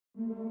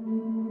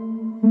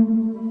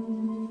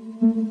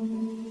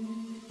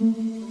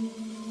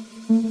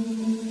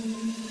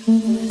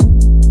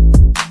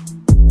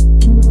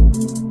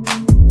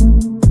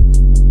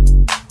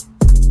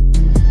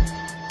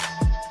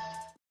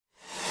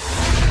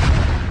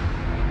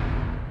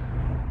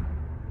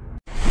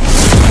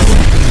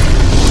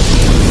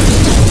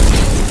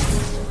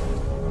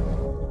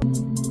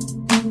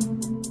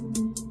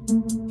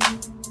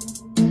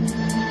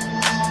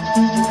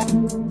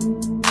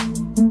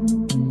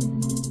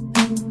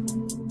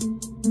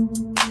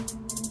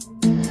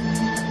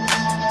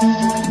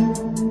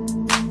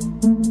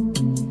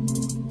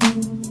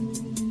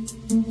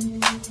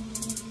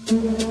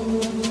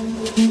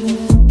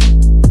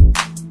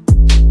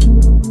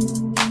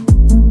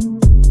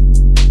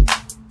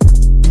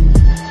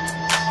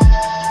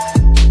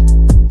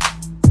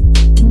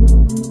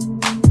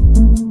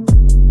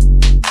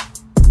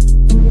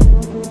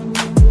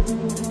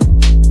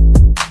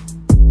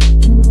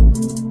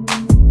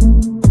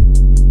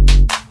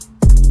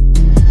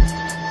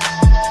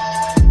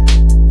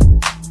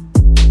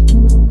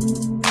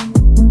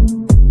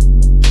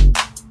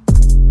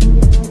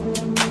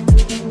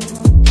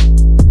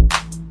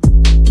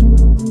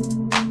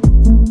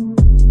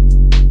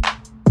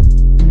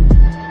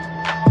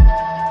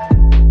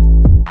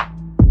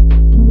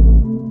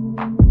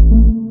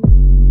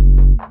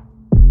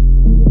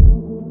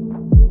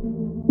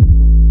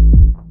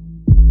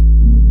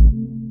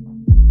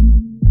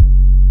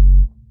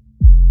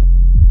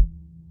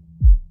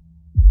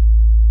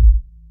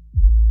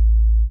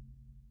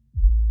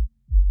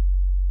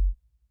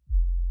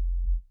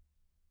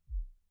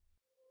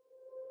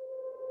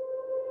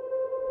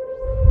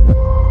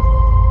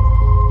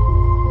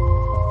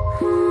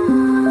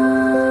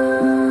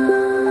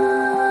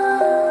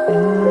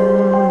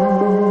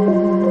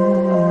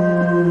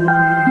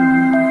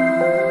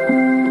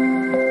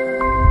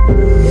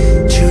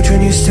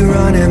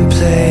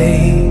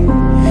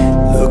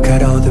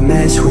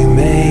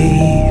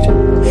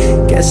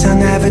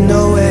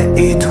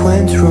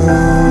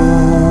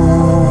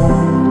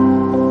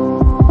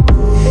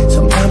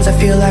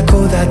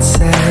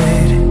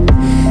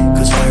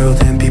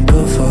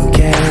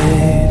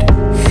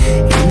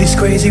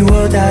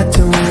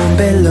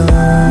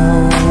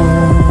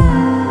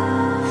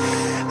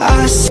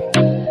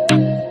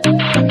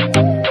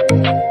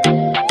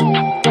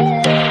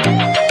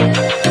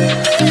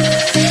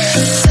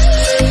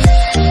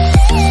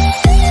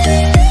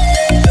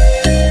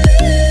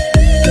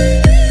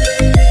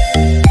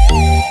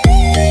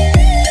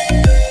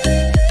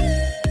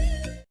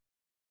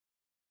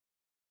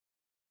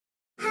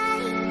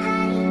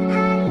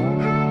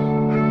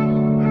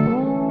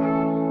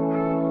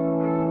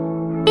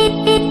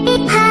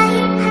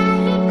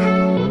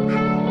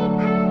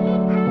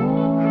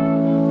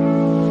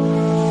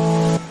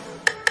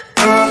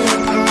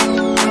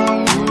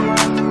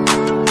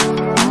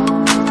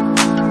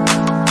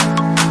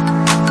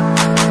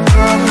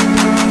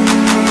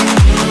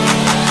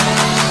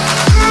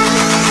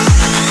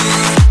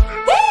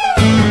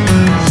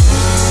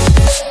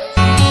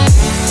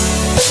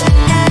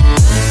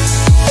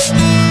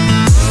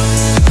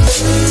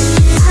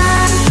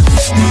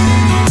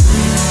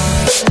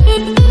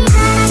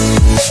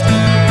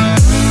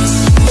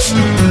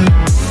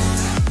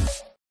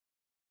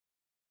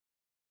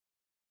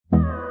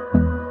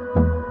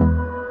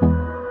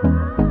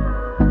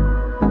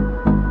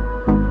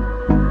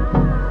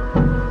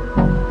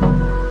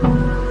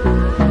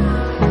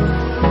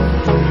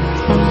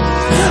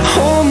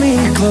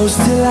close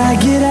till I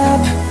get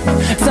up.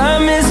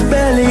 Time is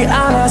barely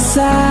on our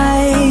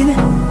side.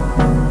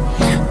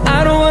 I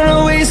don't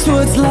wanna waste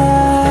what's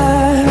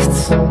left.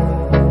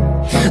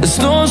 The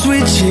storms we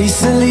chase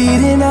are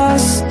leading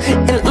us,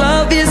 and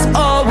love is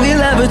all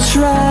we'll ever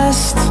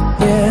trust.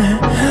 Yeah,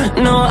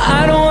 no,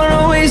 I don't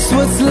wanna waste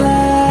what's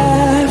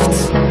left.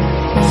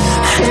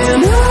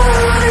 And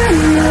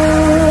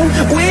on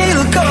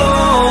we'll go,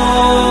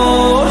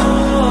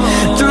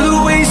 through the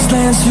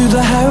wastelands, through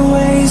the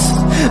highways,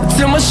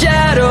 till my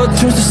shadow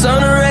turns to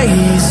sun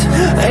rays.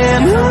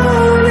 And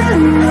on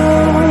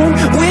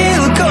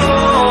we'll go,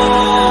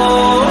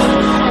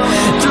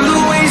 through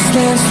the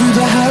wastelands, through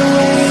the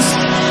highways,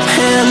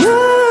 and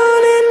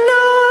on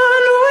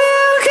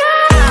we'll go.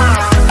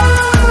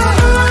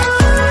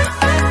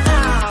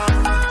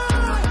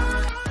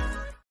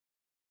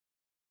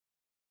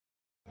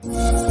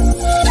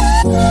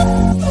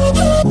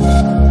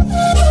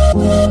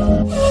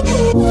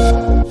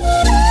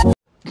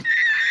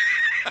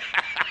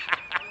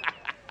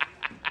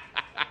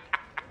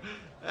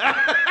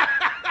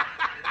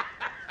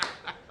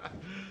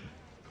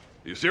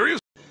 You serious?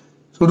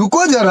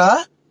 रुको जरा,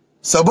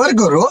 सबर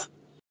करो।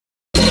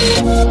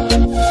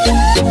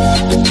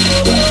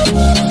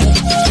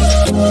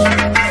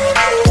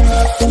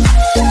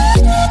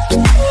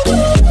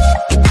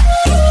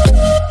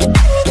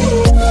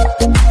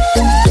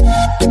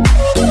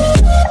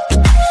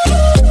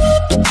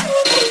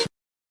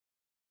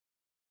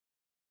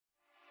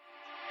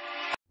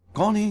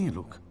 कौन है ये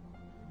लोग?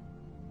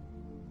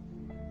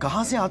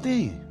 कहां से आते हैं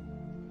ये?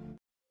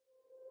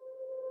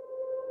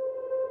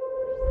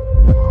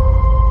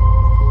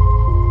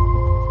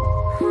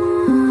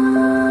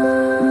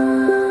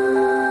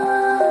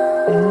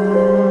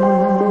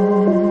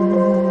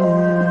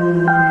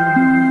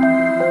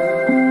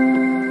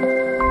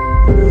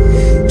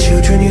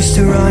 children used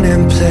to run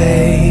and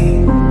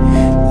play.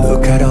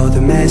 Look at all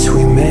the mess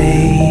we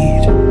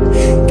made.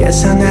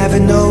 Guess I'll never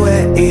know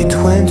where it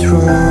went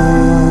wrong.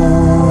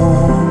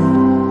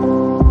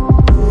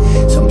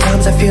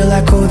 Sometimes I feel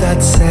like, oh,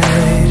 that's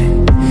sad,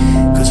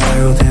 'cause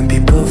viral then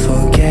people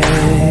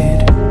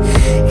forget.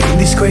 In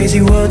this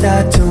crazy world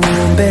I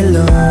don't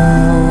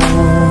belong.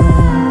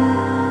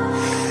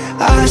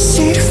 I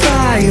see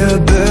fire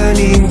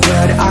burning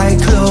but I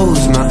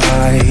close my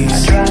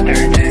eyes. I'd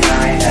rather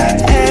deny that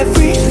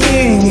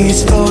everything is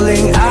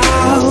falling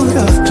out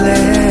of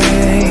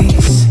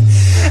place.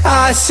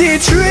 I see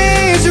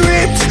trees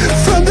ripped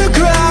from the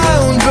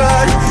ground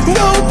but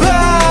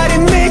nobody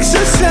makes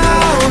a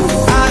sound.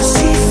 I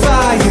see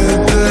fire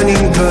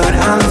burning but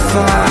I'm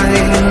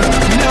fine.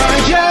 No,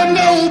 I'm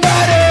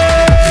nobody.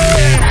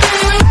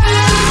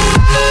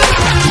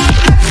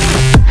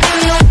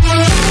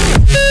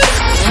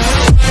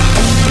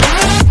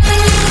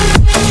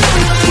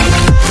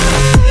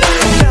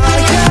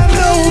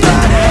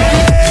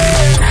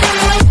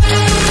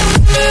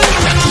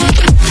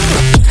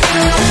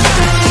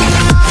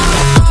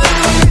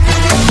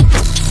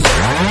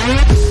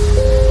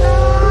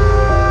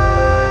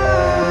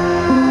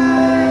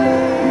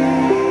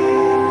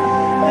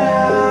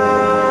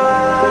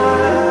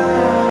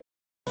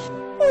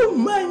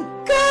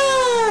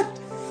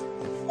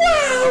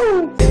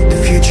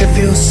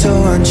 Feels so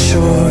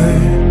unsure.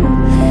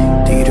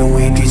 Didn't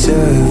we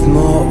deserve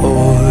more?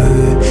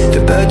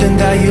 The burden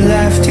that you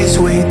left is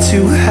way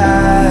too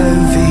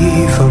heavy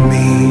for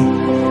me.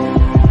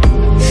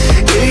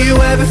 Do you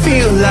ever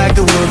feel like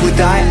the world would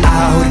die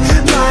out?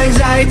 My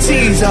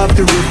anxiety's off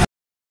the roof.